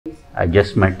I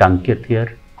just met Ankit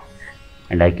here,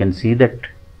 and I can see that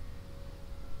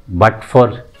but for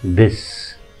this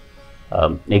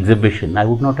exhibition, I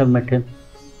would not have met him.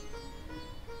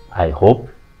 I hope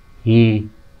he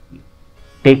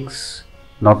takes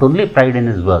not only pride in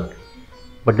his work,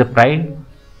 but the pride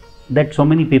that so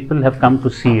many people have come to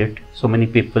see it, so many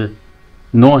people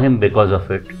know him because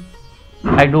of it.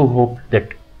 I do hope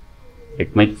that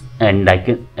it makes,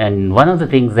 and one of the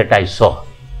things that I saw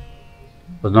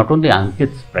was not only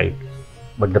Ankit's pride,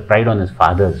 but the pride on his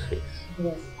father's face.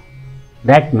 Yes.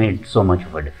 That made so much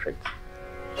of a difference.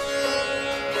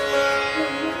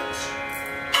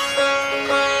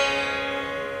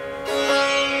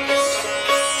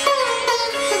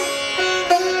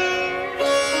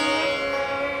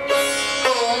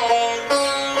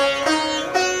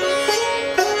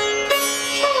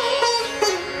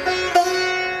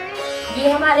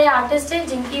 हमारे artist हैं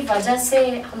जिनकी वजह से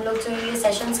हम लोग जो ये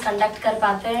sessions conduct कर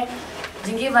पाते हैं,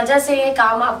 जिनकी वजह से ये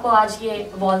काम आपको आज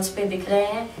ये वॉल्स पे दिख रहे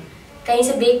हैं। कहीं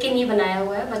से देख के नहीं बनाया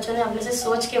हुआ है, बच्चों ने अपने से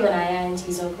सोच के बनाया है इन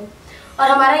चीज़ों को। और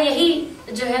हमारा यही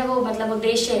जो है वो मतलब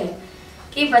उद्देश्य है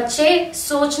कि बच्चे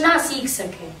सोचना सीख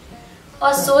सकें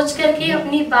और सोच करके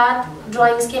अपनी बात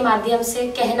ड्राइंग्स के माध्यम से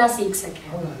कहना सीख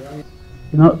सकें।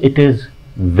 You know, it is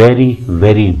very,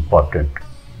 very important,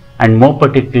 and more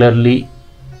particularly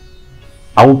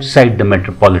outside the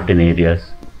metropolitan areas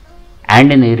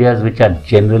and in areas which are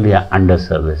generally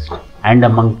underserviced and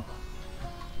among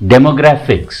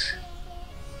demographics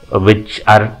which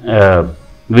are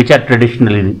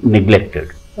traditionally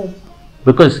neglected.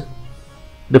 Because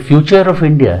the future of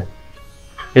India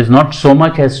is not so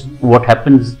much as what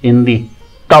happens in the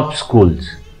top schools,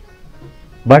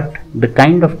 but the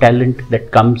kind of talent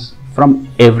that comes from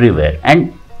everywhere,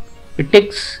 and it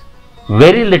takes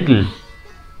very little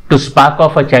to spark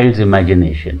off a child's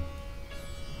imagination.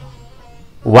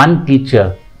 One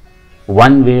teacher,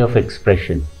 one way of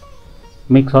expression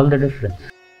makes all the difference.